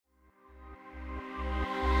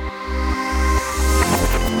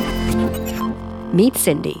Meet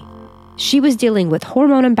Cindy. She was dealing with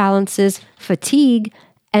hormone imbalances, fatigue,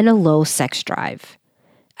 and a low sex drive.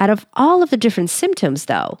 Out of all of the different symptoms,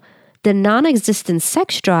 though, the non-existent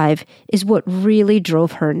sex drive is what really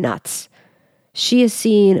drove her nuts. She has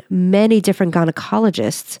seen many different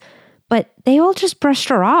gynecologists, but they all just brushed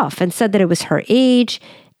her off and said that it was her age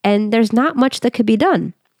and there's not much that could be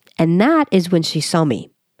done. And that is when she saw me.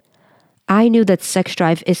 I knew that sex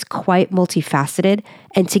drive is quite multifaceted,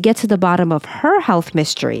 and to get to the bottom of her health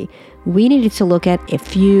mystery, we needed to look at a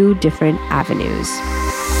few different avenues.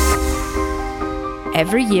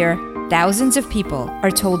 Every year, thousands of people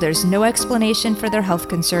are told there's no explanation for their health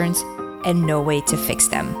concerns and no way to fix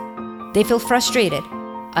them. They feel frustrated,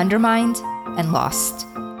 undermined, and lost.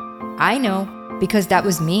 I know because that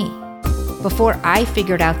was me before I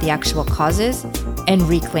figured out the actual causes and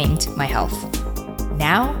reclaimed my health.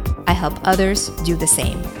 Now, I help others do the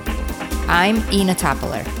same. I'm Ina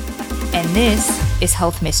Toppler, and this is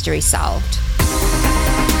Health Mystery Solved.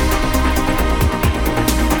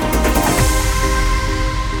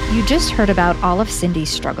 You just heard about all of Cindy's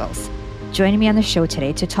struggles. Joining me on the show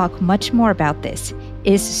today to talk much more about this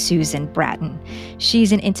is Susan Bratton.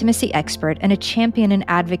 She's an intimacy expert and a champion and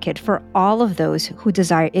advocate for all of those who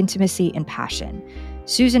desire intimacy and passion.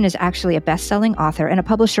 Susan is actually a best-selling author and a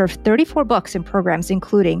publisher of 34 books and programs,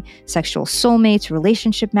 including Sexual Soulmates,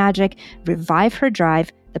 Relationship Magic, Revive Her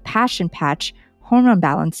Drive, The Passion Patch, Hormone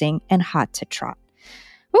Balancing, and Hot to Trot.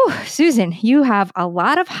 Ooh, Susan, you have a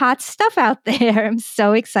lot of hot stuff out there. I'm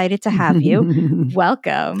so excited to have you.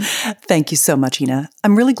 Welcome. Thank you so much, Ina.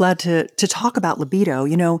 I'm really glad to talk about libido.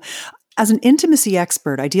 You know, as an intimacy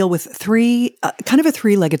expert, I deal with kind of a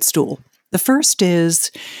three-legged stool. The first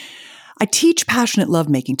is I teach passionate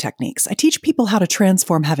lovemaking techniques. I teach people how to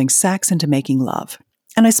transform having sex into making love.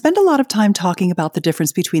 And I spend a lot of time talking about the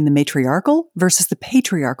difference between the matriarchal versus the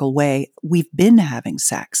patriarchal way we've been having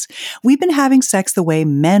sex. We've been having sex the way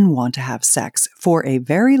men want to have sex for a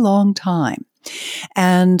very long time.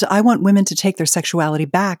 And I want women to take their sexuality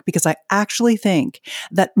back because I actually think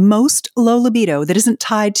that most low libido that isn't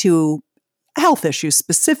tied to health issues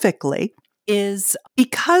specifically is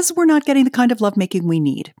because we're not getting the kind of lovemaking we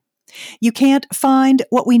need. You can't find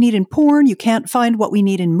what we need in porn, you can't find what we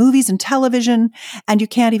need in movies and television, and you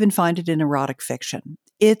can't even find it in erotic fiction.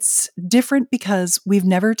 It's different because we've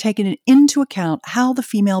never taken into account how the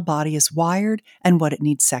female body is wired and what it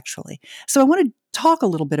needs sexually. So I want to talk a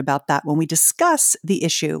little bit about that when we discuss the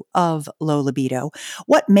issue of low libido,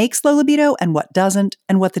 what makes low libido and what doesn't,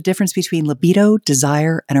 and what the difference between libido,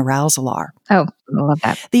 desire, and arousal are. Oh, I love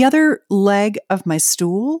that. The other leg of my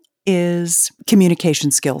stool is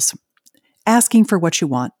communication skills. Asking for what you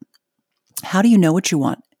want. How do you know what you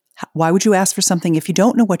want? Why would you ask for something if you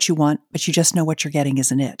don't know what you want, but you just know what you're getting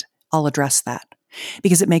isn't it? I'll address that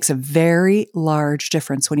because it makes a very large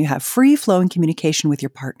difference when you have free-flowing communication with your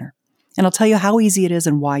partner. And I'll tell you how easy it is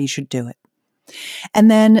and why you should do it.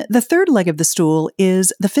 And then the third leg of the stool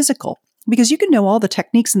is the physical. Because you can know all the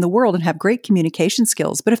techniques in the world and have great communication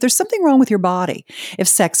skills, but if there's something wrong with your body, if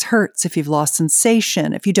sex hurts, if you've lost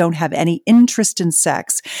sensation, if you don't have any interest in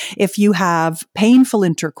sex, if you have painful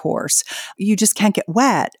intercourse, you just can't get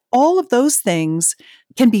wet, all of those things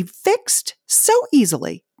can be fixed so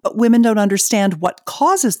easily, but women don't understand what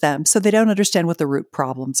causes them, so they don't understand what the root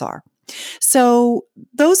problems are. So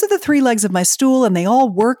those are the three legs of my stool, and they all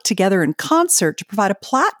work together in concert to provide a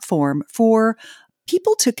platform for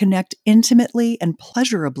people to connect intimately and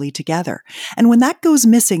pleasurably together. And when that goes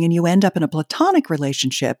missing and you end up in a platonic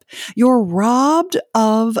relationship, you're robbed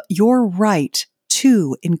of your right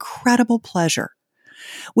to incredible pleasure,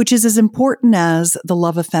 which is as important as the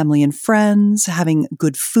love of family and friends, having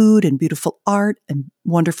good food and beautiful art and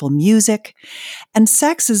wonderful music. And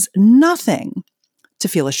sex is nothing to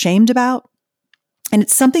feel ashamed about. And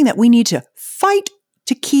it's something that we need to fight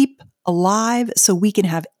to keep alive so we can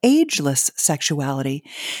have ageless sexuality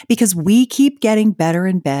because we keep getting better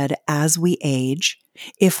in bed as we age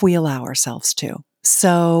if we allow ourselves to.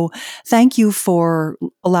 So thank you for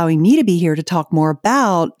allowing me to be here to talk more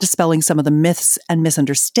about dispelling some of the myths and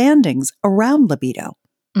misunderstandings around libido.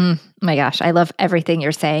 My gosh, I love everything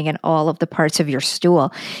you're saying and all of the parts of your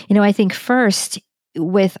stool. You know, I think first,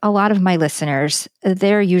 with a lot of my listeners,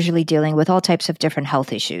 they're usually dealing with all types of different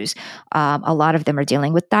health issues. A lot of them are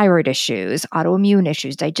dealing with thyroid issues, autoimmune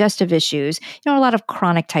issues, digestive issues, a lot of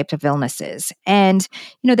chronic types of illnesses. And,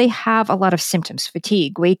 they have a lot of symptoms: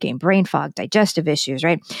 fatigue, weight gain, brain fog, digestive issues,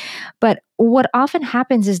 right? But what often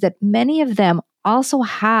happens is that many of them also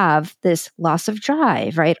have this loss of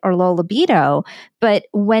drive, right? Or low libido. But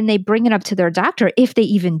when they bring it up to their doctor, if they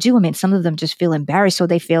even do, I mean, some of them just feel embarrassed. So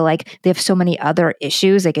they feel like they have so many other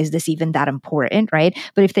issues. Like, is this even that important, right?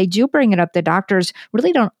 But if they do bring it up, the doctors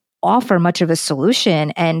really don't offer much of a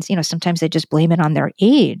solution. And, sometimes they just blame it on their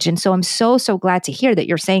age. And so I'm so glad to hear that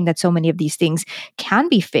you're saying that so many of these things can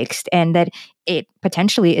be fixed and that it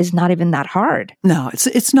potentially is not even that hard. No,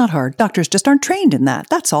 it's not hard. Doctors just aren't trained in that.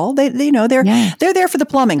 That's all. They're there for the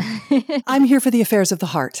plumbing. I'm here for the affairs of the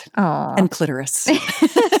heart and clitoris.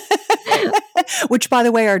 Which, by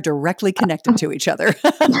the way, are directly connected to each other.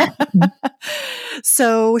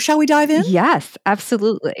 So, shall we dive in? Yes,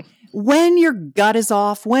 absolutely. When your gut is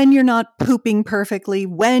off, when you're not pooping perfectly,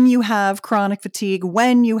 when you have chronic fatigue,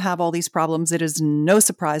 when you have all these problems, it is no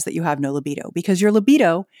surprise that you have no libido, because your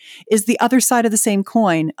libido is the other side of the same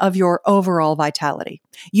coin of your overall vitality.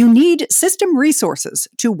 You need system resources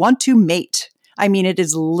to want to mate. I mean, it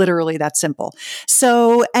is literally that simple.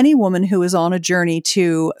 So any woman who is on a journey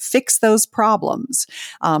to fix those problems,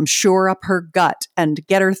 shore up her gut and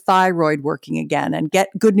get her thyroid working again and get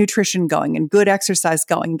good nutrition going and good exercise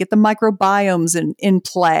going and get the microbiomes in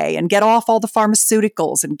play and get off all the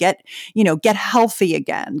pharmaceuticals and get healthy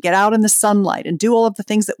again, get out in the sunlight and do all of the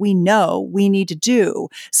things that we know we need to do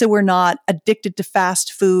so we're not addicted to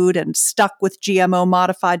fast food and stuck with GMO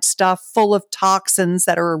modified stuff full of toxins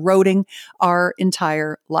that are eroding our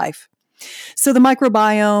entire life. So the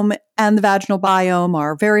microbiome and the vaginal biome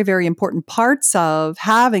are very, very important parts of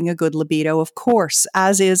having a good libido, of course,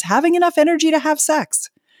 as is having enough energy to have sex.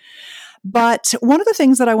 But one of the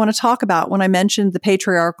things that I want to talk about when I mentioned the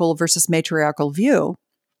patriarchal versus matriarchal view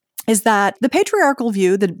is that the patriarchal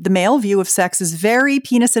view, the male view of sex, is very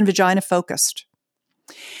penis and vagina focused.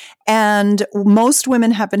 And most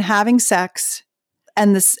women have been having sex,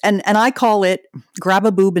 and I call it grab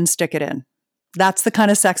a boob and stick it in. That's the kind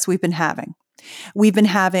of sex we've been having. We've been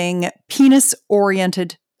having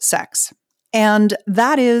penis-oriented sex. And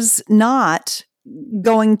that is not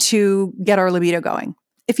going to get our libido going.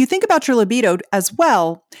 If you think about your libido as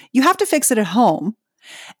well, you have to fix it at home.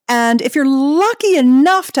 And if you're lucky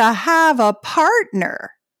enough to have a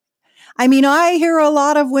partner, I mean, I hear a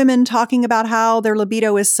lot of women talking about how their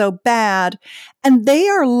libido is so bad, and they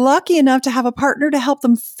are lucky enough to have a partner to help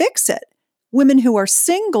them fix it. Women who are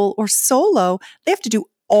single or solo, they have to do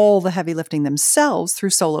all the heavy lifting themselves through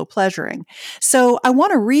solo pleasuring. So I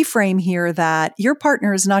want to reframe here that your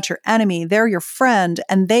partner is not your enemy. They're your friend,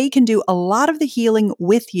 and they can do a lot of the healing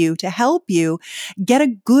with you to help you get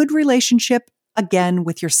a good relationship again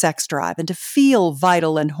with your sex drive and to feel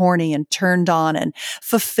vital and horny and turned on and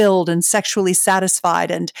fulfilled and sexually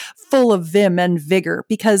satisfied and full of vim and vigor.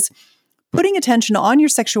 Because putting attention on your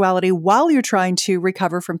sexuality while you're trying to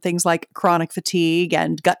recover from things like chronic fatigue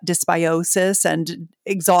and gut dysbiosis and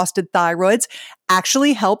exhausted thyroids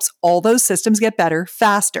actually helps all those systems get better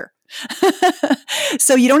faster.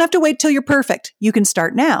 So you don't have to wait till you're perfect. You can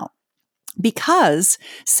start now, because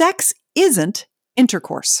sex isn't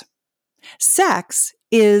intercourse. Sex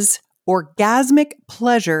is orgasmic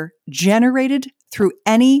pleasure generated through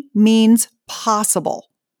any means possible.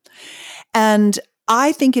 And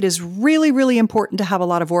I think it is really, really important to have a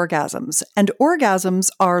lot of orgasms. And orgasms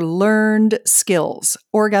are learned skills.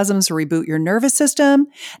 Orgasms reboot your nervous system.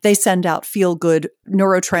 They send out feel-good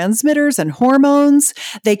neurotransmitters and hormones.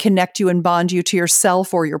 They connect you and bond you to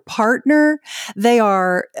yourself or your partner. They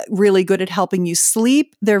are really good at helping you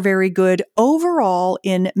sleep. They're very good overall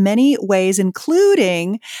in many ways,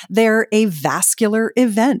 including they're a vascular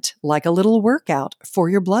event, like a little workout for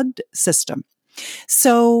your blood system.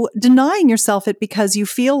 So denying yourself it because you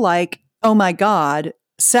feel like, oh my God,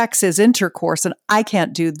 sex is intercourse and I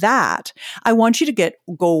can't do that. I want you to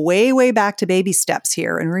go way, way back to baby steps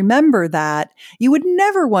here and remember that you would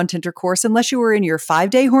never want intercourse unless you were in your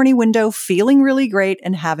 5-day horny window, feeling really great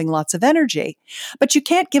and having lots of energy. But you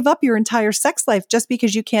can't give up your entire sex life just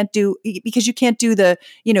because you can't do the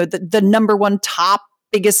number one top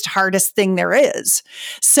biggest, hardest thing there is.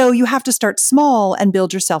 So you have to start small and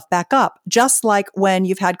build yourself back up. Just like when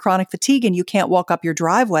you've had chronic fatigue and you can't walk up your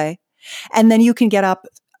driveway, and then you can get up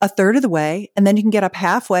a third of the way, and then you can get up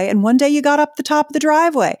halfway, and one day you got up the top of the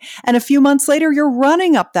driveway, and a few months later you're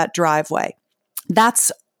running up that driveway.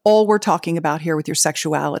 That's all we're talking about here with your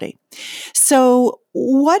sexuality. So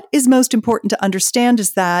what is most important to understand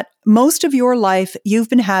is that most of your life, you've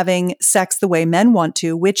been having sex the way men want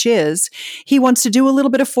to, which is he wants to do a little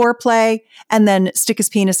bit of foreplay and then stick his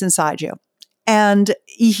penis inside you. And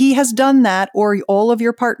he has done that, or all of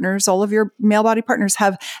your partners, all of your male body partners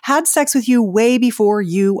have had sex with you way before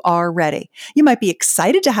you are ready. You might be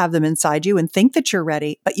excited to have them inside you and think that you're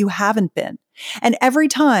ready, but you haven't been. And every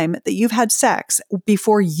time that you've had sex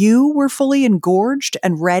before you were fully engorged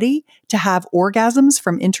and ready to have orgasms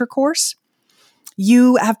from intercourse,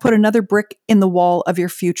 you have put another brick in the wall of your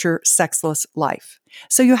future sexless life.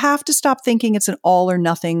 So you have to stop thinking it's an all or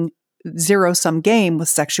nothing zero-sum game with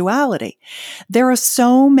sexuality. There are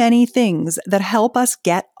so many things that help us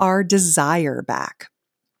get our desire back.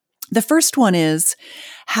 The first one is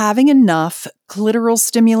having enough clitoral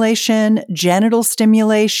stimulation, genital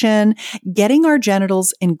stimulation, getting our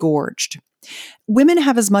genitals engorged. Women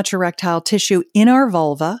have as much erectile tissue in our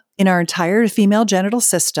vulva, in our entire female genital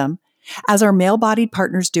system, as our male-bodied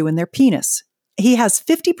partners do in their penis. He has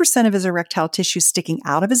 50% of his erectile tissue sticking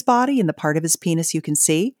out of his body in the part of his penis you can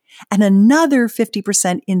see, and another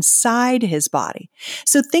 50% inside his body.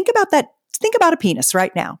 So think about that. Think about a penis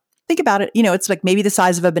right now. Think about it. It's like maybe the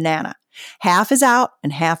size of a banana. Half is out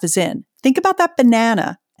and half is in. Think about that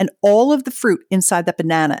banana and all of the fruit inside that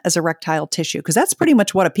banana as erectile tissue, because that's pretty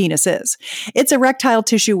much what a penis is. It's erectile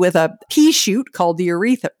tissue with a pea shoot called the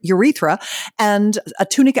urethra and a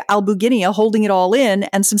tunica albuginea holding it all in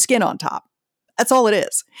and some skin on top. That's all it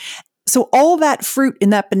is. So all that fruit in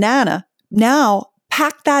that banana, now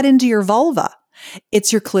pack that into your vulva.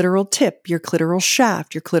 It's your clitoral tip, your clitoral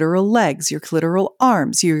shaft, your clitoral legs, your clitoral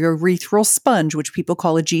arms, your urethral sponge, which people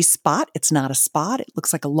call a G-spot. It's not a spot. It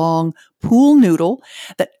looks like a long pool noodle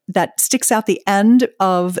that sticks out the end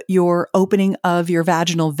of your opening of your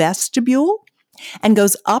vaginal vestibule and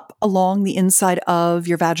goes up along the inside of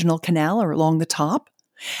your vaginal canal or along the top.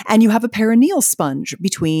 And you have a perineal sponge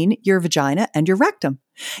between your vagina and your rectum.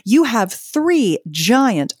 You have 3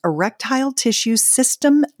 giant erectile tissue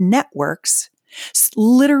system networks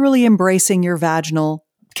literally embracing your vaginal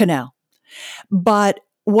canal. But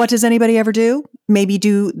what does anybody ever do? Maybe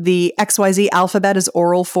do the XYZ alphabet as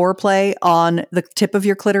oral foreplay on the tip of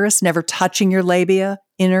your clitoris, never touching your labia,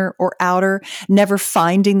 inner or outer, never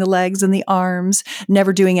finding the legs and the arms,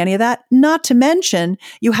 never doing any of that. Not to mention,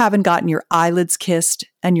 you haven't gotten your eyelids kissed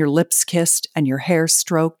and your lips kissed and your hair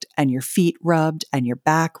stroked and your feet rubbed and your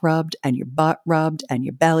back rubbed and your butt rubbed and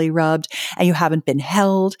your belly rubbed, and you haven't been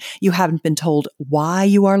held. You haven't been told why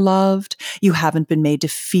you are loved. You haven't been made to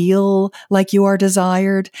feel like you are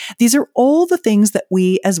desired. These are all the things that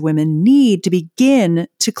we as women need to begin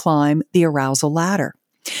to climb the arousal ladder.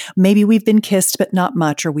 Maybe we've been kissed, but not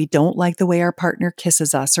much, or we don't like the way our partner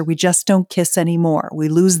kisses us, or we just don't kiss anymore. We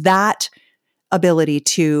lose that ability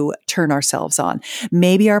to turn ourselves on.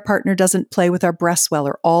 Maybe our partner doesn't play with our breasts well,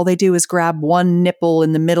 or all they do is grab one nipple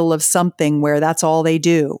in the middle of something where that's all they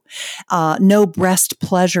do. No breast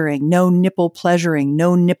pleasuring, no nipple pleasuring,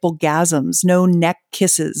 no nipple gasms, no neck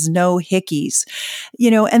kisses, no hickeys.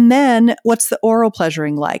 And then what's the oral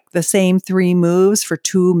pleasuring like? The same 3 moves for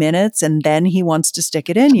 2 minutes, and then he wants to stick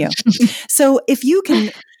it in you. So if you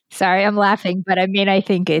can... Sorry, I'm laughing, but I mean, I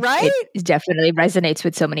think it definitely resonates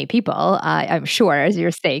with so many people, I'm sure, as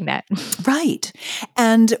you're saying that. Right.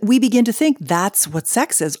 And we begin to think that's what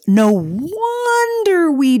sex is. No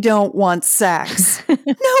wonder we don't want sex. No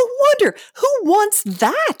wonder. Who wants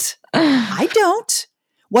that? I don't.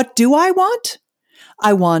 What do I want?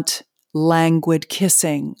 I want languid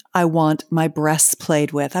kissing. I want my breasts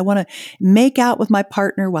played with. I want to make out with my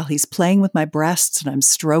partner while he's playing with my breasts and I'm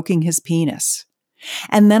stroking his penis.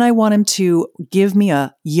 And then I want him to give me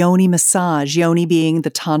a yoni massage, yoni being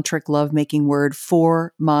the tantric lovemaking word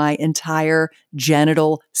for my entire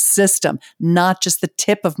genital system, not just the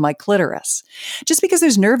tip of my clitoris. Just because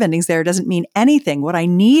there's nerve endings there doesn't mean anything. What I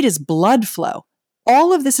need is blood flow.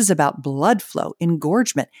 All of this is about blood flow,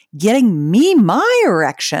 engorgement, getting me my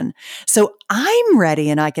erection so I'm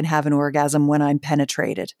ready and I can have an orgasm when I'm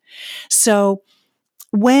penetrated. So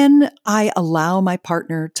when I allow my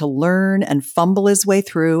partner to learn and fumble his way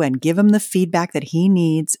through and give him the feedback that he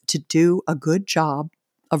needs to do a good job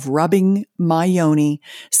of rubbing my yoni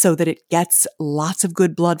so that it gets lots of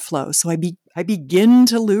good blood flow, so I begin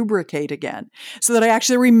to lubricate again, so that I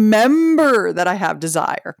actually remember that I have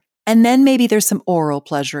desire. And then maybe there's some oral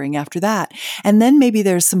pleasuring after that. And then maybe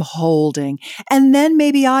there's some holding. And then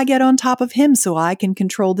maybe I get on top of him so I can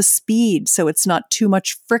control the speed so it's not too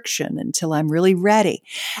much friction until I'm really ready.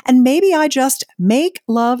 And maybe I just make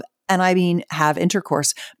love, and I mean have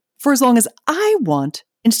intercourse, for as long as I want,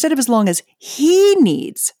 instead of as long as he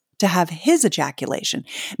needs to have his ejaculation.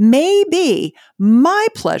 Maybe my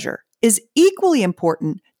pleasure is equally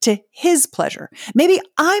important to his pleasure. Maybe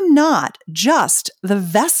I'm not just the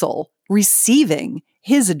vessel receiving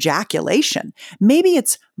his ejaculation. Maybe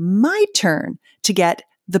it's my turn to get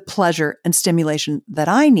the pleasure and stimulation that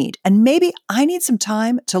I need. And maybe I need some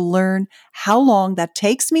time to learn how long that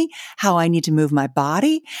takes me, how I need to move my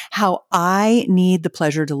body, how I need the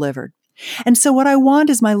pleasure delivered. And so what I want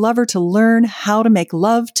is my lover to learn how to make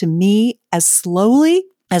love to me as slowly,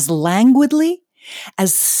 as languidly,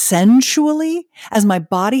 as sensually as my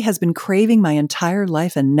body has been craving my entire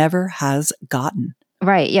life and never has gotten.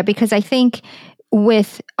 Right. Yeah. Because I think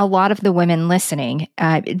with a lot of the women listening,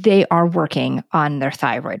 they are working on their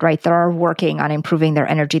thyroid, right? They are working on improving their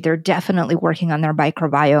energy. They're definitely working on their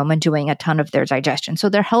microbiome and doing a ton of their digestion. So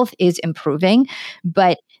their health is improving,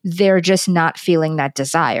 but they're just not feeling that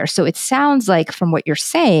desire. So it sounds like from what you're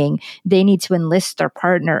saying, they need to enlist their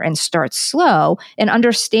partner and start slow and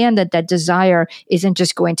understand that that desire isn't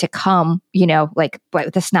just going to come, like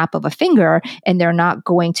with the snap of a finger, and they're not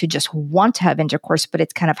going to just want to have intercourse, but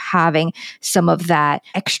it's kind of having some of that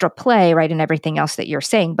extra play, right? And everything else that you're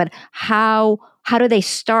saying. But how do they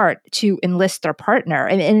start to enlist their partner?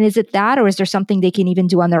 And is it that, or is there something they can even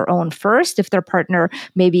do on their own first if their partner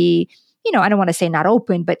maybe, I don't want to say not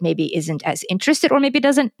open, but maybe isn't as interested or maybe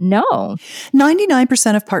doesn't know?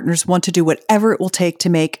 99% of partners want to do whatever it will take to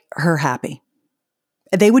make her happy.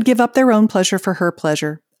 They would give up their own pleasure for her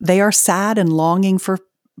pleasure. They are sad and longing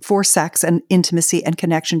for sex and intimacy and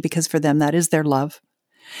connection because for them, that is their love.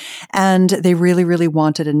 And they really, really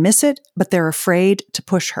want it and miss it, but they're afraid to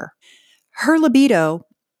push her. Her libido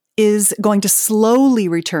is going to slowly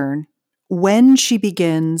return when she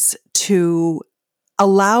begins to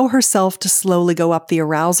allow herself to slowly go up the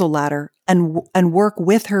arousal ladder and work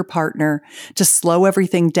with her partner to slow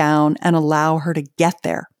everything down and allow her to get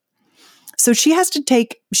there. So she has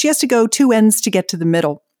to go two ends to get to the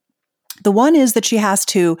middle. The one is that she has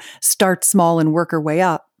to start small and work her way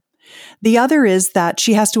up. The other is that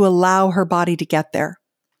she has to allow her body to get there.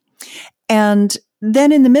 And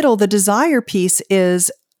then in the middle, the desire piece is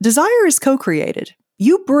desire is co-created.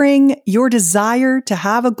 You bring your desire to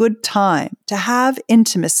have a good time, to have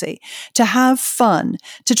intimacy, to have fun,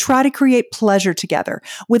 to try to create pleasure together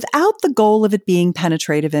without the goal of it being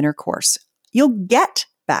penetrative intercourse. You'll get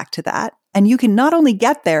back to that, and you can not only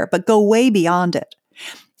get there, but go way beyond it.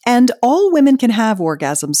 And all women can have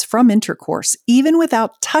orgasms from intercourse, even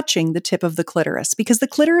without touching the tip of the clitoris, because the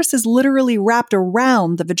clitoris is literally wrapped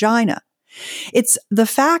around the vagina. It's the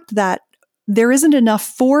fact that there isn't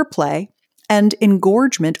enough foreplay and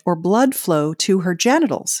engorgement or blood flow to her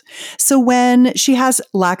genitals. So when she has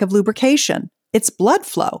lack of lubrication, it's blood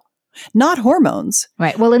flow, not hormones.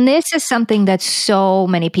 Right. Well, and this is something that so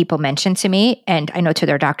many people mention to me, and I know to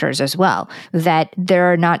their doctors as well, that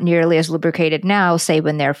they're not nearly as lubricated now, say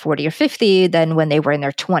when they're 40 or 50, than when they were in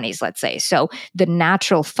their 20s, let's say. So the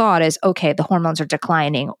natural thought is, okay, the hormones are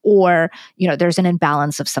declining, or, there's an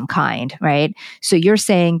imbalance of some kind, right? So you're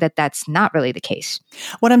saying that that's not really the case.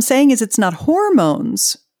 What I'm saying is it's not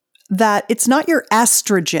hormones, that it's not your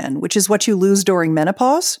estrogen, which is what you lose during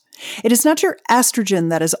menopause. It is not your estrogen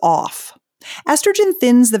that is off. Estrogen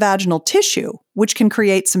thins the vaginal tissue, which can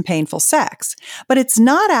create some painful sex, but it's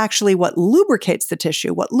not actually what lubricates the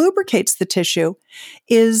tissue. What lubricates the tissue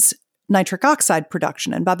is nitric oxide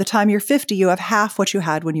production. And by the time you're 50, you have half what you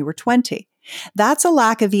had when you were 20. That's a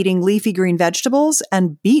lack of eating leafy green vegetables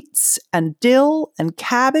and beets and dill and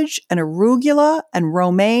cabbage and arugula and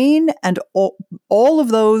romaine and all of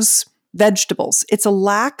those vegetables. It's a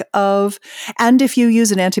lack of, and if you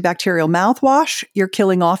use an antibacterial mouthwash, you're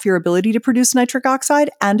killing off your ability to produce nitric oxide.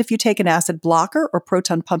 And if you take an acid blocker or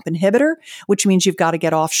proton pump inhibitor, which means you've got to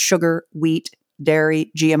get off sugar, wheat,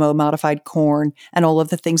 dairy, GMO modified corn, and all of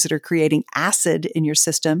the things that are creating acid in your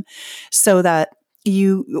system so that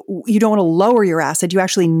you don't want to lower your acid. You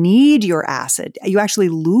actually need your acid. You actually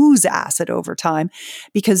lose acid over time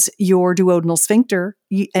because your duodenal sphincter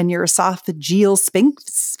and your esophageal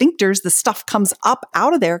sphincters, the stuff comes up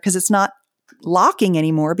out of there because it's not locking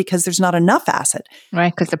anymore because there's not enough acid.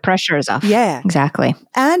 Right, because the pressure is off. Yeah. Exactly.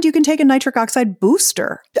 And you can take a nitric oxide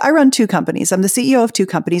booster. I run two companies. I'm the CEO of two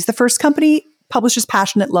companies. The first company publishes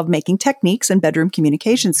passionate lovemaking techniques and bedroom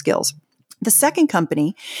communication skills. The second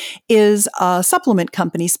company is a supplement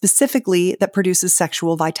company specifically that produces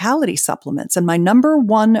sexual vitality supplements. And my number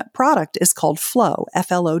one product is called Flow,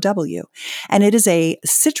 F-L-O-W. And it is a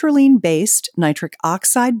citrulline-based nitric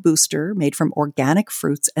oxide booster made from organic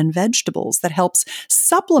fruits and vegetables that helps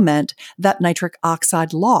supplement that nitric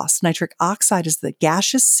oxide loss. Nitric oxide is the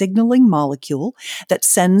gaseous signaling molecule that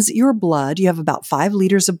sends your blood. You have about 5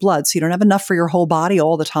 liters of blood, so you don't have enough for your whole body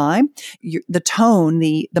all the time.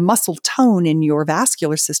 The muscle tone hormone in your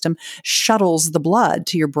vascular system shuttles the blood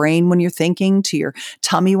to your brain when you're thinking, to your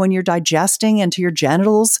tummy when you're digesting, and to your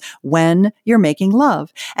genitals when you're making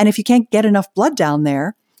love. And if you can't get enough blood down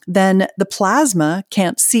there, then the plasma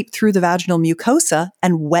can't seep through the vaginal mucosa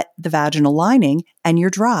and wet the vaginal lining, and you're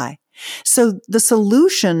dry. So the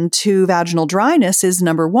solution to vaginal dryness is,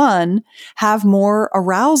 number one, have more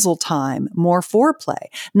arousal time, more foreplay.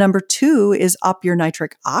 Number two is up your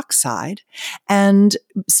nitric oxide and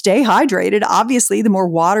stay hydrated. Obviously, the more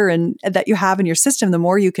water that you have in your system, the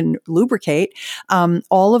more you can lubricate.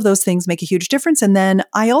 All of those things make a huge difference. And then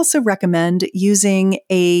I also recommend using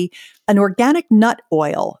an organic nut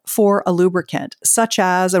oil for a lubricant, such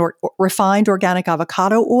as a refined organic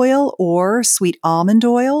avocado oil or sweet almond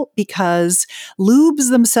oil, because lubes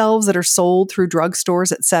themselves that are sold through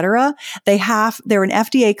drugstores, etc., they're an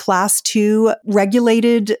FDA class 2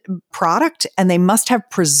 regulated product, and they must have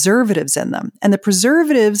preservatives in them. And the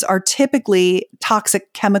preservatives are typically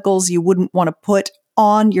toxic chemicals you wouldn't want to put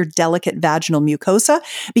on your delicate vaginal mucosa,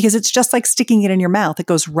 because it's just like sticking it in your mouth. It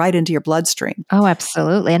goes right into your bloodstream. Oh,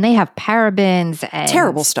 absolutely. And they have parabens and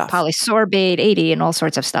terrible stuff, polysorbate 80 and all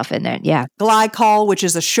sorts of stuff in there. Yeah. Glycol, which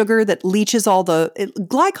is a sugar that leaches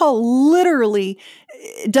glycol literally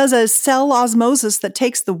does a cell osmosis that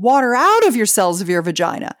takes the water out of your cells of your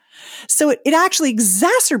vagina. So it actually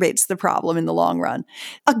exacerbates the problem in the long run.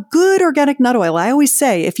 A good organic nut oil, I always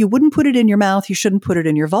say, if you wouldn't put it in your mouth, you shouldn't put it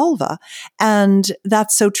in your vulva. And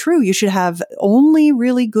that's so true. You should have only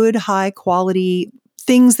really good, high quality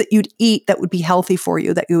things that you'd eat that would be healthy for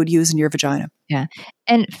you, that you would use in your vagina. Yeah.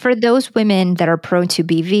 And for those women that are prone to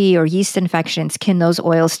BV or yeast infections, can those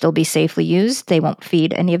oils still be safely used? They won't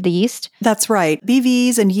feed any of the yeast? That's right.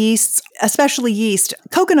 BVs and yeasts, especially yeast.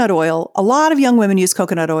 Coconut oil, a lot of young women use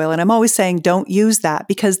coconut oil, and I'm always saying don't use that,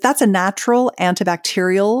 because that's a natural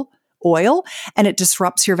antibacterial oil, and it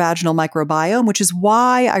disrupts your vaginal microbiome, which is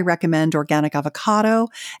why I recommend organic avocado,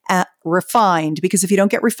 refined, because if you don't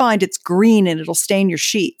get refined, it's green and it'll stain your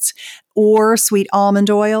sheets. Or sweet almond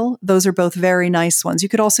oil. Those are both very nice ones. You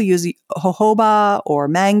could also use jojoba or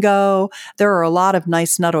mango. There are a lot of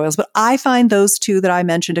nice nut oils, but I find those two that I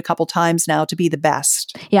mentioned a couple times now to be the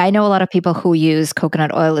best. Yeah, I know a lot of people who use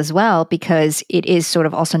coconut oil as well, because it is sort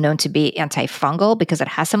of also known to be antifungal because it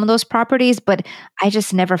has some of those properties, but I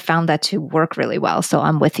just never found that to work really well. So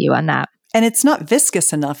I'm with you on that. And it's not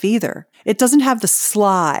viscous enough either. It doesn't have the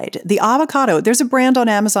slide. The avocado, there's a brand on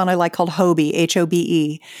Amazon I like called Hobe,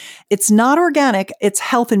 Hobe. It's not organic. It's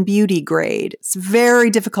health and beauty grade. It's very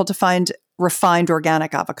difficult to find refined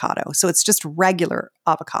organic avocado. So it's just regular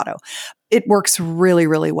avocado. It works really,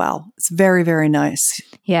 really well. It's very, very nice.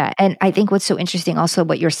 Yeah. And I think what's so interesting also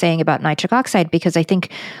what you're saying about nitric oxide, because I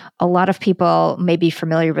think a lot of people may be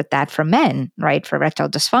familiar with that for men, right? For erectile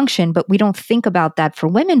dysfunction, but we don't think about that for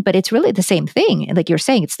women, but it's really the same thing. And like you're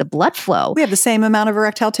saying, it's the blood flow. We have the same amount of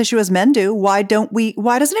erectile tissue as men do. Why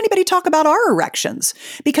doesn't anybody talk about our erections?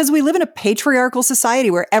 Because we live in a patriarchal society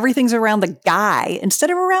where everything's around the guy instead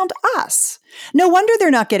of around us. No wonder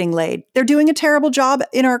they're not getting laid. They're doing a terrible job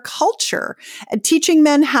in our culture and teaching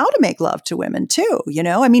men how to make love to women too.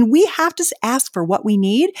 I mean, we have to ask for what we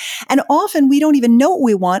need. And often we don't even know what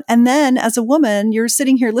we want. And then as a woman, you're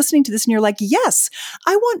sitting here listening to this and you're like, yes,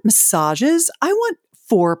 I want massages. I want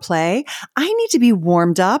foreplay. I need to be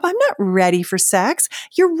warmed up. I'm not ready for sex.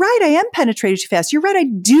 You're right. I am penetrated too fast. You're right. I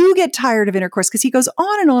do get tired of intercourse because he goes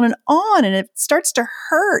on and on and on and it starts to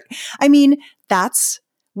hurt. I mean, that's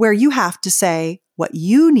where you have to say what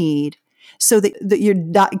you need so that you're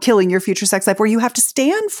not killing your future sex life, where you have to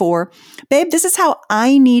stand for, babe, this is how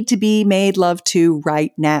I need to be made love to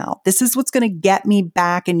right now. This is what's going to get me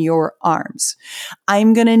back in your arms.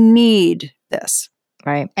 I'm going to need this.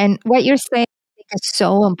 Right. And what you're saying is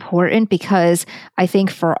so important, because I think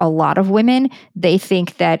for a lot of women, they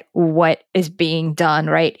think that what is being done,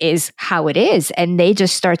 right, is how it is. And they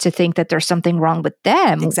just start to think that there's something wrong with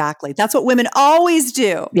them. Exactly. That's what women always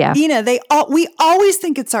do. Yeah. We always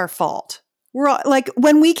think it's our fault. We're like,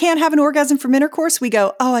 when we can't have an orgasm from intercourse, we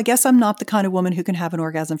go, oh, I guess I'm not the kind of woman who can have an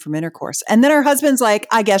orgasm from intercourse. And then our husband's like,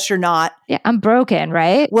 I guess you're not. Yeah, I'm broken,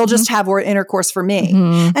 right? We'll just have intercourse for me.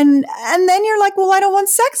 Mm-hmm. And then you're like, well, I don't want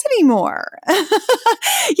sex anymore.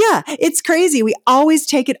 Yeah, it's crazy. We always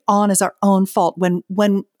take it on as our own fault,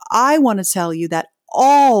 when I want to tell you that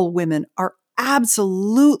all women are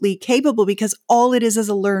absolutely capable, because all it is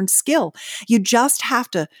a learned skill. You just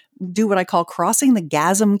have to do what I call crossing the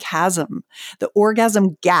gasm chasm, the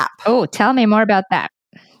orgasm gap. Oh, tell me more about that.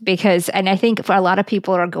 because, and I think for a lot of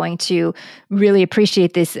people are going to really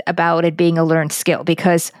appreciate this about it being a learned skill,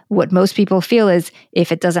 because what most people feel is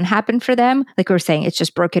if it doesn't happen for them, like we were saying, it's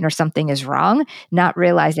just broken or something is wrong, not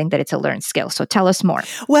realizing that it's a learned skill. So tell us more.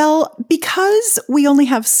 Well, because we only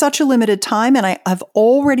have such a limited time, and I've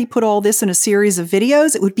already put all this in a series of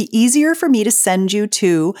videos, it would be easier for me to send you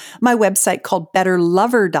to my website called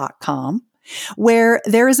betterlover.com, where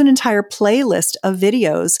there is an entire playlist of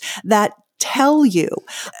videos that tell you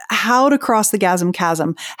how to cross the gasm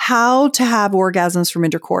chasm, how to have orgasms from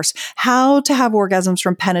intercourse, how to have orgasms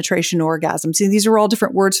from penetration orgasms. These are all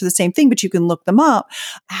different words for the same thing, but you can look them up.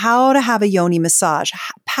 How to have a yoni massage,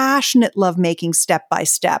 passionate lovemaking step by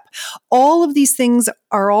step. All of these things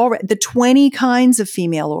are already the 20 kinds of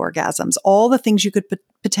female orgasms, all the things you could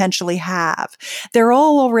potentially have. They're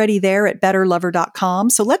all already there at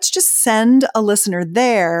betterlover.com. So let's just send a listener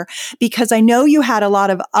there, because I know you had a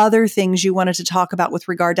lot of other things you wanted to talk about with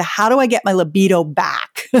regard to how do I get my libido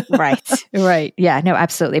back? Right. Yeah, no,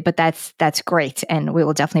 absolutely. But that's great. And we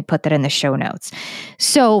will definitely put that in the show notes.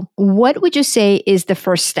 So what would you say is the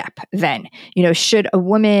first step then? Should a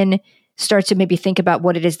woman start to maybe think about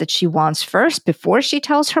what it is that she wants first before she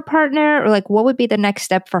tells her partner? Or like, what would be the next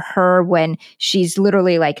step for her when she's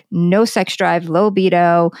literally like no sex drive, low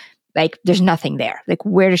libido, like there's nothing there? Like,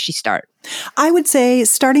 where does she start? I would say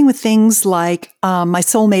starting with things like my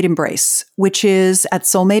soulmate embrace, which is at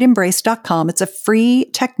soulmateembrace.com. It's a free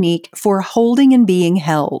technique for holding and being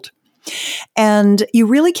held. And you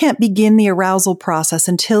really can't begin the arousal process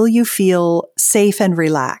until you feel safe and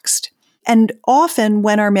relaxed. And often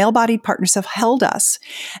when our male-bodied partners have held us,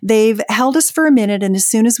 they've held us for a minute, and as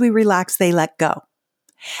soon as we relax, they let go.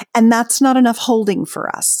 And that's not enough holding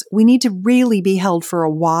for us. We need to really be held for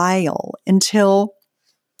a while until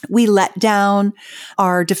we let down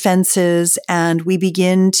our defenses and we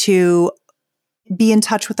begin to be in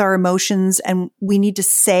touch with our emotions. And we need to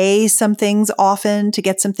say some things often to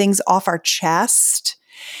get some things off our chest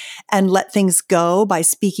and let things go by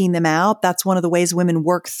speaking them out. That's one of the ways women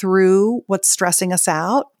work through what's stressing us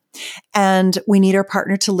out. And we need our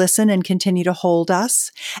partner to listen and continue to hold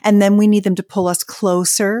us. And then we need them to pull us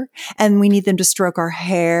closer, and we need them to stroke our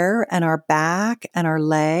hair and our back and our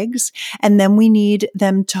legs. And then we need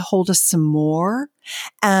them to hold us some more.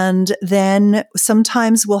 And then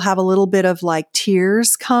sometimes we'll have a little bit of like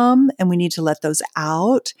tears come, and we need to let those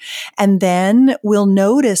out. And then we'll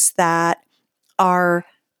notice that our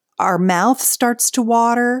mouth starts to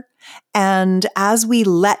water. And as we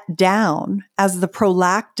let down, as the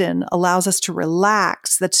prolactin allows us to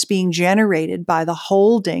relax, that's being generated by the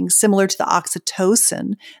holding, similar to the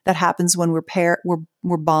oxytocin that happens when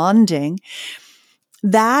we're bonding,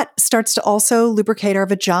 that starts to also lubricate our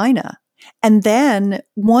vagina. And then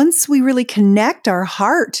once we really connect our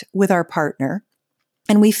heart with our partner,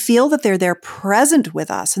 and we feel that they're there present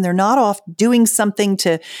with us and they're not off doing something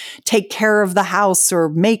to take care of the house or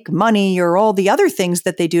make money or all the other things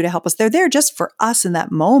that they do to help us. They're there just for us in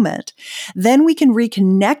that moment. Then we can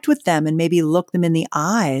reconnect with them and maybe look them in the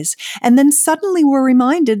eyes. And then suddenly we're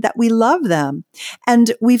reminded that we love them.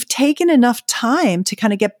 And we've taken enough time to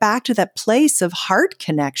kind of get back to that place of heart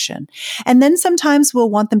connection. And then sometimes we'll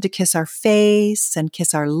want them to kiss our face and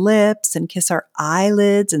kiss our lips and kiss our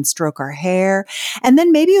eyelids and stroke our hair. And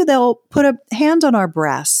then maybe they'll put a hand on our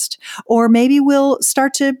breast, or maybe we'll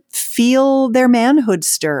start to feel their manhood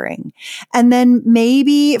stirring. And then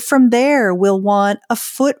maybe from there, we'll want a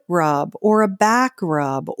foot rub or a back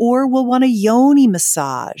rub, or we'll want a yoni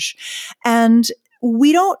massage. And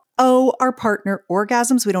we don't owe our partner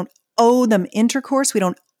orgasms. We don't owe them intercourse. We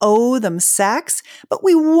don't owe them sex, but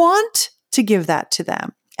we want to give that to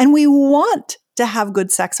them. And we want to have good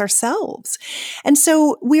sex ourselves. And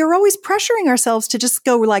so we are always pressuring ourselves to just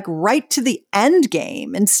go like right to the end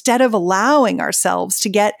game instead of allowing ourselves to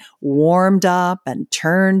get warmed up and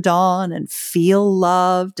turned on and feel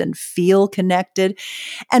loved and feel connected.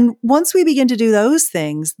 And once we begin to do those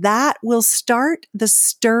things, that will start the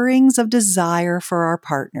stirrings of desire for our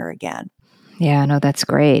partner again. Yeah, no, that's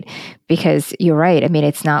great, because you're right. I mean,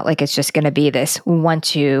 it's not like it's just going to be this 1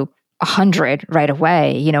 to 100 right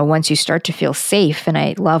away. Once you start to feel safe, and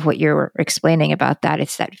I love what you're explaining about that,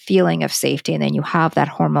 it's that feeling of safety, and then you have that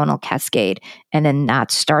hormonal cascade, and then that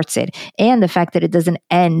starts it. And the fact that it doesn't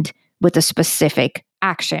end with a specific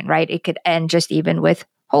action, right? It could end just even with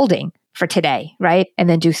holding for today, right? And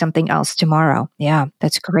then do something else tomorrow. Yeah,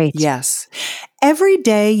 that's great. Yes. Every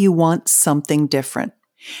day you want something different.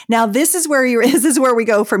 Now, this is where we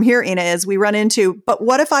go from here, Ina, is we run into, but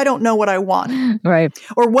what if I don't know what I want? Right.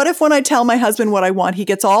 Or what if when I tell my husband what I want, he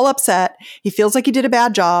gets all upset, he feels like he did a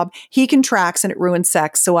bad job, he contracts and it ruins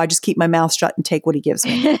sex, so I just keep my mouth shut and take what he gives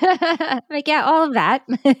me. Like, yeah, all of that.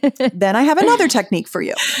 Then I have another technique for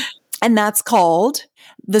you, and that's called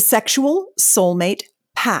the Sexual Soulmate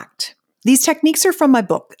Pact. These techniques are from my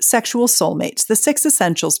book, Sexual Soulmates, The 6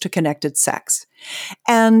 Essentials to Connected Sex.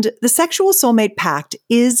 And the Sexual Soulmate Pact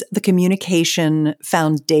is the communication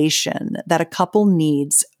foundation that a couple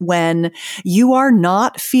needs when you are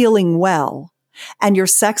not feeling well and your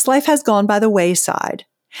sex life has gone by the wayside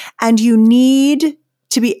and you need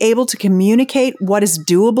to be able to communicate what is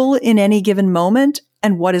doable in any given moment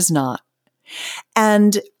and what is not.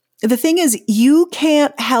 And the thing is, you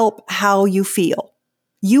can't help how you feel.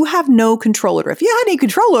 You have no control over it. If you had any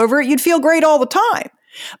control over it, you'd feel great all the time.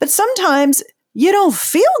 But sometimes you don't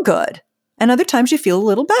feel good. And other times you feel a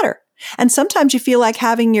little better. And sometimes you feel like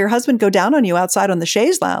having your husband go down on you outside on the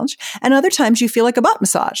chaise lounge. And other times you feel like a butt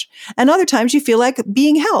massage. And other times you feel like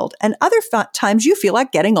being held. And other times you feel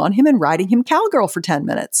like getting on him and riding him cowgirl for 10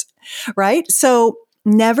 minutes. Right? So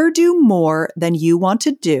never do more than you want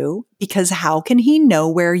to do, because how can he know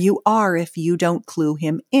where you are if you don't clue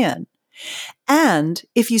him in? And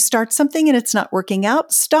if you start something and it's not working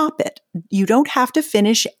out, stop it. You don't have to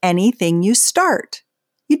finish anything you start.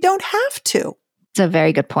 You don't have to. It's a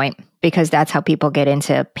very good point, because that's how people get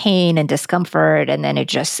into pain and discomfort. And then it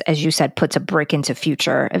just, as you said, puts a brick into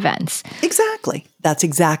future events. Exactly. That's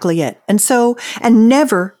exactly it. And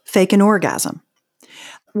never fake an orgasm.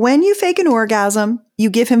 When you fake an orgasm,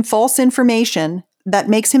 you give him false information that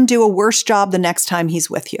makes him do a worse job the next time he's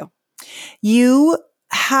with you. You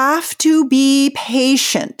have to be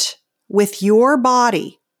patient with your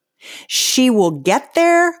body. She will get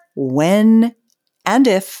there when and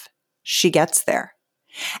if she gets there.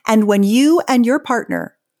 And when you and your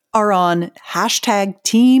partner are on hashtag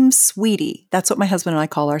Team Sweetie, that's what my husband and I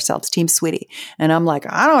call ourselves, Team Sweetie. And I'm like,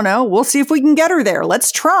 I don't know. We'll see if we can get her there.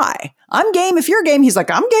 Let's try. I'm game. If you're game, he's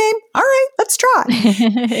like, I'm game. All right, let's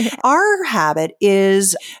try. Our habit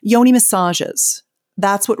is yoni massages.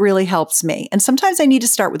 That's what really helps me. And sometimes I need to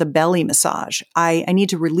start with a belly massage. I need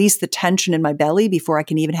to release the tension in my belly before I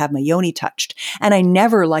can even have my yoni touched. And I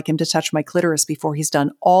never like him to touch my clitoris before he's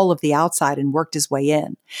done all of the outside and worked his way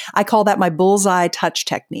in. I call that my bullseye touch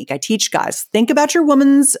technique. I teach guys, think about your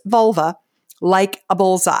woman's vulva like a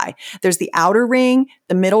bullseye. There's the outer ring,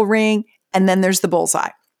 the middle ring, and then there's the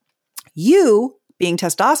bullseye. You, being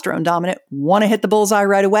testosterone dominant, want to hit the bullseye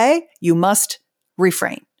right away. You must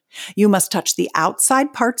reframe. You must touch the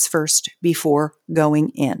outside parts first before going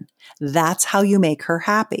in. That's how you make her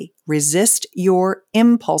happy. Resist your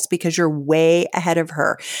impulse because you're way ahead of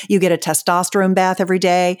her. You get a testosterone bath every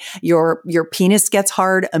day. Your penis gets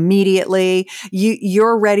hard immediately.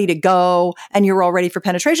 You're ready to go and you're all ready for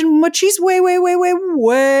penetration, but she's way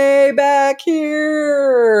back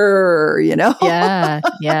here, you know? Yeah.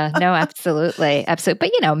 No, absolutely.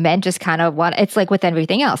 But men just kind of want, it's like with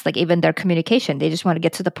everything else, like even their communication, they just want to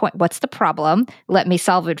get to the point. What's the problem? Let me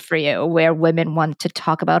solve it for you. Where women want to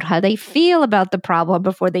talk about how they feel about the problem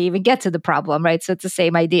before they even get to the problem, right? So it's the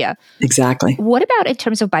same idea. Exactly. What about in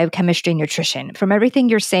terms of biochemistry and nutrition? From everything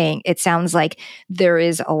you're saying, it sounds like there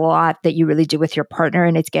is a lot that you really do with your partner,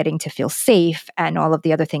 and it's getting to feel safe and all of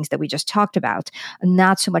the other things that we just talked about.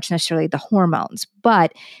 Not so much necessarily the hormones,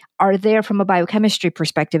 but are there, from a biochemistry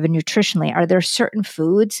perspective and nutritionally, are there certain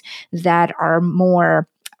foods that are more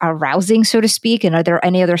arousing, so to speak? And are there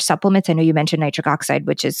any other supplements? I know you mentioned nitric oxide,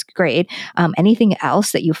 which is great. Anything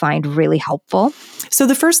else that you find really helpful? So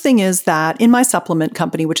the first thing is that in my supplement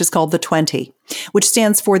company, which is called the 20, which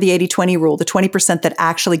stands for the 80-20 rule, the 20% that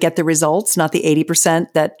actually get the results, not the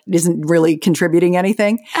 80% that isn't really contributing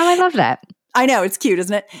anything. Oh, I love that. I know, it's cute,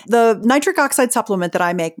 isn't it? The nitric oxide supplement that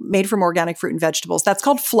I make, made from organic fruit and vegetables, that's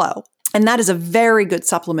called Flow. And that is a very good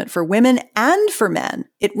supplement for women and for men.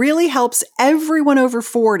 It really helps everyone over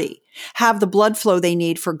 40 have the blood flow they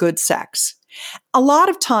need for good sex. A lot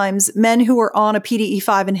of times, men who are on a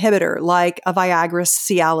PDE5 inhibitor, like a Viagra,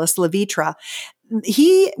 Cialis, Levitra,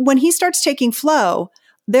 when he starts taking Flow,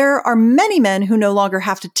 there are many men who no longer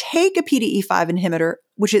have to take a PDE5 inhibitor,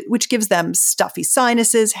 which gives them stuffy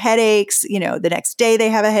sinuses, headaches, the next day they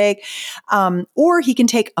have a headache, or he can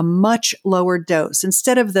take a much lower dose.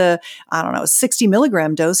 Instead of the, 60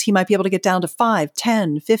 milligram dose, he might be able to get down to 5,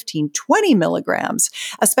 10, 15, 20 milligrams,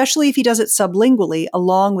 especially if he does it sublingually,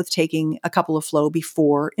 along with taking a couple of Flow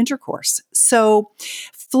before intercourse. So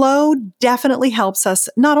flow definitely helps us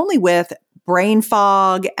not only with brain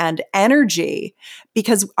fog and energy,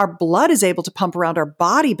 because our blood is able to pump around our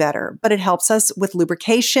body better, but it helps us with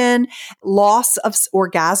lubrication, loss of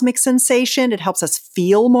orgasmic sensation. It helps us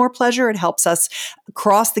feel more pleasure. It helps us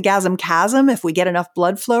cross the gasm chasm if we get enough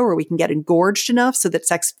blood flow, or we can get engorged enough so that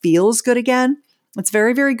sex feels good again. It's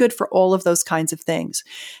very, very good for all of those kinds of things.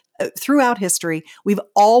 Throughout history, we've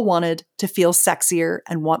all wanted to feel sexier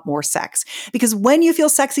and want more sex. Because when you feel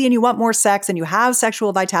sexy and you want more sex and you have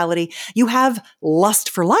sexual vitality, you have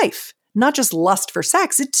lust for life, not just lust for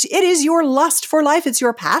sex. It is your lust for life. It's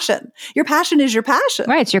your passion. Your passion is your passion.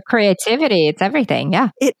 Right. It's your creativity. It's everything. Yeah.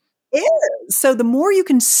 It is. So the more you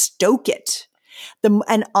can stoke it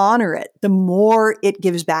and honor it, the more it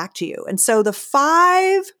gives back to you. And so the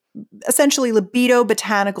 5 essentially libido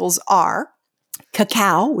botanicals are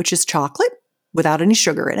cacao, which is chocolate without any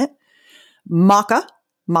sugar in it, maca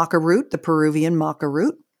root, the Peruvian maca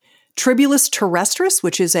root, Tribulus terrestris,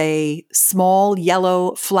 which is a small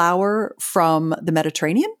yellow flower from the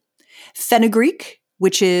Mediterranean, fenugreek,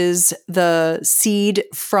 which is the seed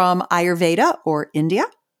from Ayurveda or India,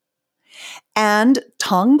 and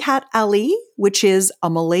Tongkat Ali, which is a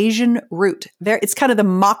Malaysian root. It's kind of the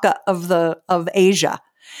maca of Asia.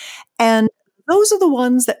 And those are the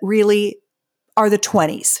ones that really are the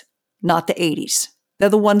 20s, not the 80s. They're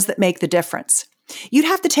the ones that make the difference. You'd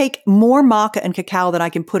have to take more maca and cacao than I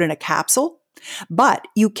can put in a capsule, but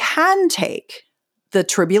you can take the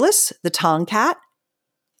tribulus, the tongkat,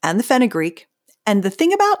 and the fenugreek. And the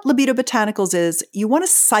thing about libido botanicals is you want to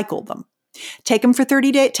cycle them. Take them for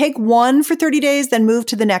 30 days, take one for 30 days, then move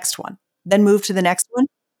to the next one, then move to the next one,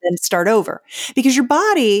 then start over. Because your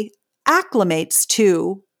body acclimates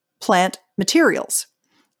to plant materials.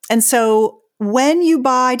 And so when you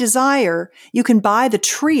buy Desire, you can buy the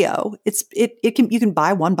trio. You can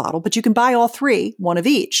buy one bottle, but you can buy all 3, one of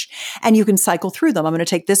each, and you can cycle through them. I'm going to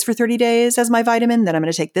take this for 30 days as my vitamin. Then I'm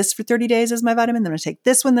going to take this for 30 days as my vitamin. Then I'm going to take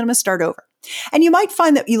this one. Then I'm going to start over. And you might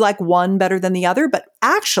find that you like one better than the other, but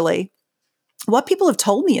actually what people have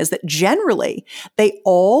told me is that generally they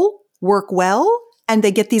all work well. And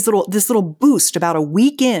they get this little boost about a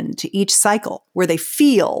week into each cycle where they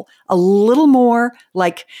feel a little more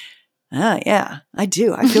like, yeah, I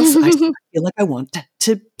do. I feel like I want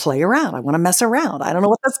to play around. I want to mess around. I don't know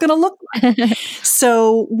what that's going to look like.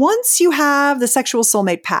 So once you have the sexual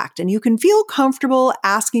soulmate pact and you can feel comfortable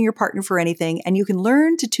asking your partner for anything, and you can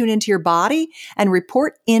learn to tune into your body and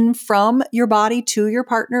report in from your body to your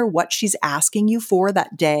partner what she's asking you for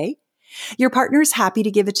that day, your partner is happy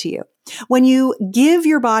to give it to you. When you give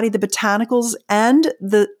your body the botanicals and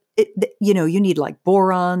you need like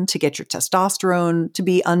boron to get your testosterone to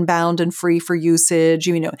be unbound and free for usage.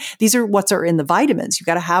 These are what's are in the vitamins. You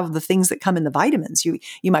got to have the things that come in the vitamins. You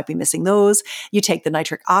might be missing those. You take the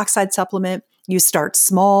nitric oxide supplement. You start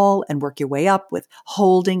small and work your way up with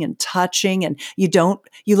holding and touching, and you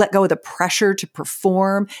let go of the pressure to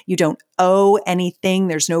perform. You don't owe anything.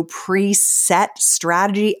 There's no preset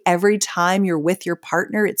strategy. Every time you're with your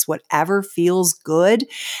partner, it's whatever feels good.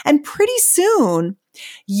 And pretty soon,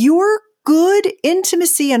 your good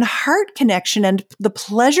intimacy and heart connection and the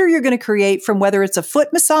pleasure you're going to create from whether it's a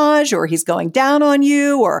foot massage or he's going down on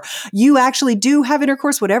you or you actually do have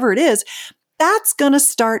intercourse, whatever it is, that's going to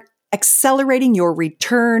start accelerating your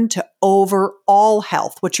return to overall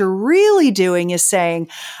health. What you're really doing is saying,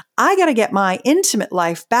 I got to get my intimate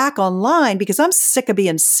life back online because I'm sick of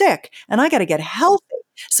being sick and I got to get healthy.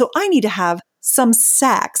 So I need to have some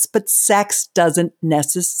sex, but sex doesn't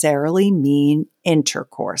necessarily mean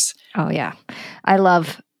intercourse. Oh, yeah. I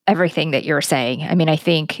love everything that you're saying. I mean, I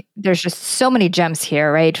think there's just so many gems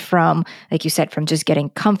here, right? From, like you said, from just getting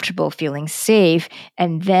comfortable, feeling safe,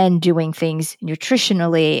 and then doing things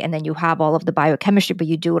nutritionally, and then you have all of the biochemistry, but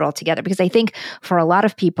you do it all together. Because I think for a lot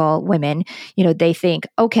of people, women, they think,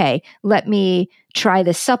 okay, let me try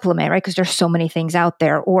this supplement, right? Because there's so many things out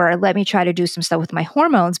there. Or let me try to do some stuff with my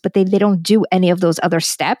hormones, but they don't do any of those other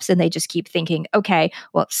steps. And they just keep thinking, okay,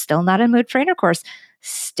 well, still not in mood for intercourse.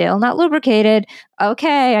 Still not lubricated.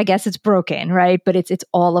 Okay, I guess it's broken, right? But it's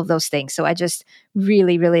all of those things. So I just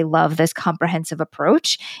really, really love this comprehensive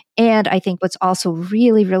approach. And I think what's also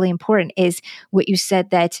really, really important is what you said,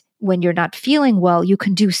 that when you're not feeling well, you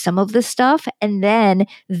can do some of this stuff, and then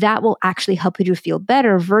that will actually help you to feel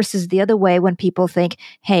better, versus the other way when people think,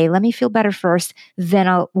 hey, let me feel better first, then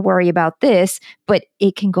I'll worry about this. but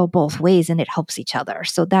it can go both ways and it helps each other.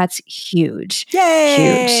 So that's huge. Yay!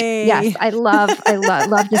 Huge. Yes. I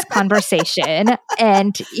love this conversation.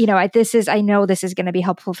 And, I know this is going to be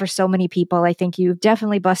helpful for so many people. I think you've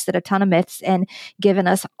definitely busted a ton of myths and given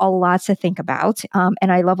us a lot to think about.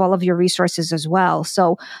 And I love all of your resources as well.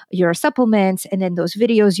 So your supplements and then those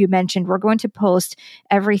videos you mentioned, we're going to post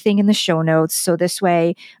everything in the show notes. So this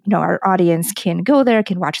way, our audience can go there,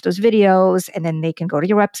 can watch those videos, and then they can go to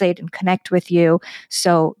your website and connect with you.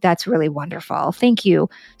 So that's really wonderful. Thank you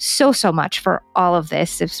so much for all of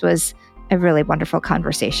this. This was a really wonderful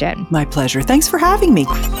conversation. My pleasure. Thanks for having me.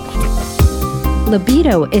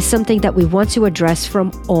 Libido is something that we want to address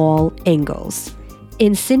from all angles.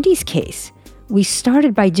 In Cindy's case, we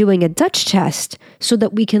started by doing a Dutch test so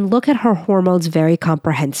that we can look at her hormones very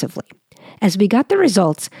comprehensively. As we got the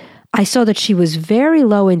results, I saw that she was very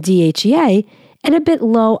low in DHEA and a bit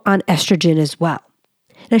low on estrogen as well.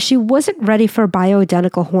 Now, she wasn't ready for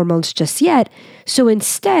bioidentical hormones just yet, so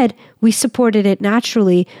instead, we supported it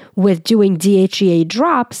naturally with doing DHEA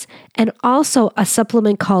drops and also a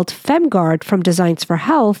supplement called FemGuard from Designs for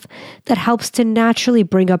Health that helps to naturally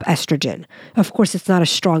bring up estrogen. Of course, it's not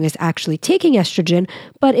as strong as actually taking estrogen,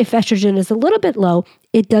 but if estrogen is a little bit low,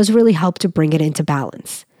 it does really help to bring it into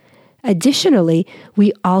balance. Additionally,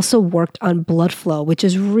 we also worked on blood flow, which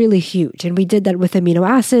is really huge. And we did that with amino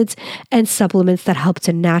acids and supplements that help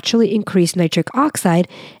to naturally increase nitric oxide.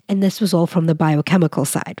 And this was all from the biochemical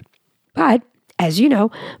side. But as you know,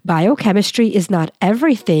 biochemistry is not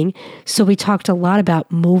everything. So we talked a lot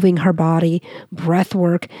about moving her body, breath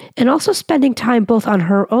work, and also spending time both on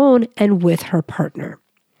her own and with her partner.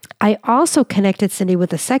 I also connected Cindy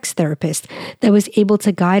with a sex therapist that was able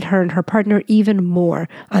to guide her and her partner even more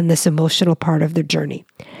on this emotional part of their journey.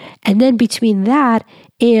 And then between that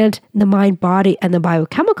and the mind, body, and the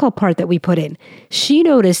biochemical part that we put in, she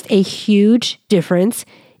noticed a huge difference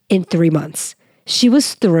in 3 months. She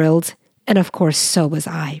was thrilled, and of course, so was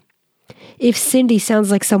I. If Cindy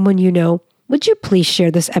sounds like someone you know, would you please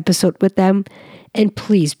share this episode with them? And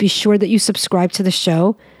please be sure that you subscribe to the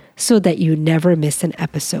show so that you never miss an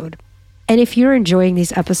episode. And if you're enjoying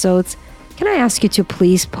these episodes, can I ask you to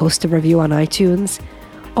please post a review on iTunes?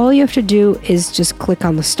 All you have to do is just click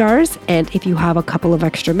on the stars, and if you have a couple of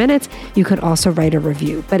extra minutes, you could also write a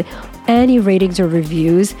review. But any ratings or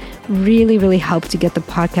reviews really help to get the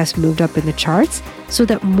podcast moved up in the charts so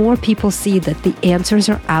that more people see that the answers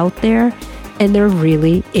are out there and there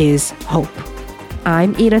really is hope.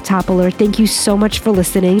 I'm Ina Toppler. Thank you so much for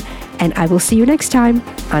listening, and I will see you next time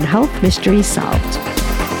on Health Mysteries Solved.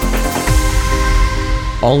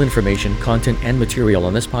 All information, content, and material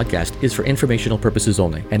on this podcast is for informational purposes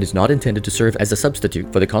only and is not intended to serve as a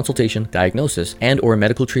substitute for the consultation, diagnosis, and/or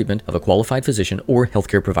medical treatment of a qualified physician or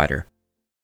healthcare provider.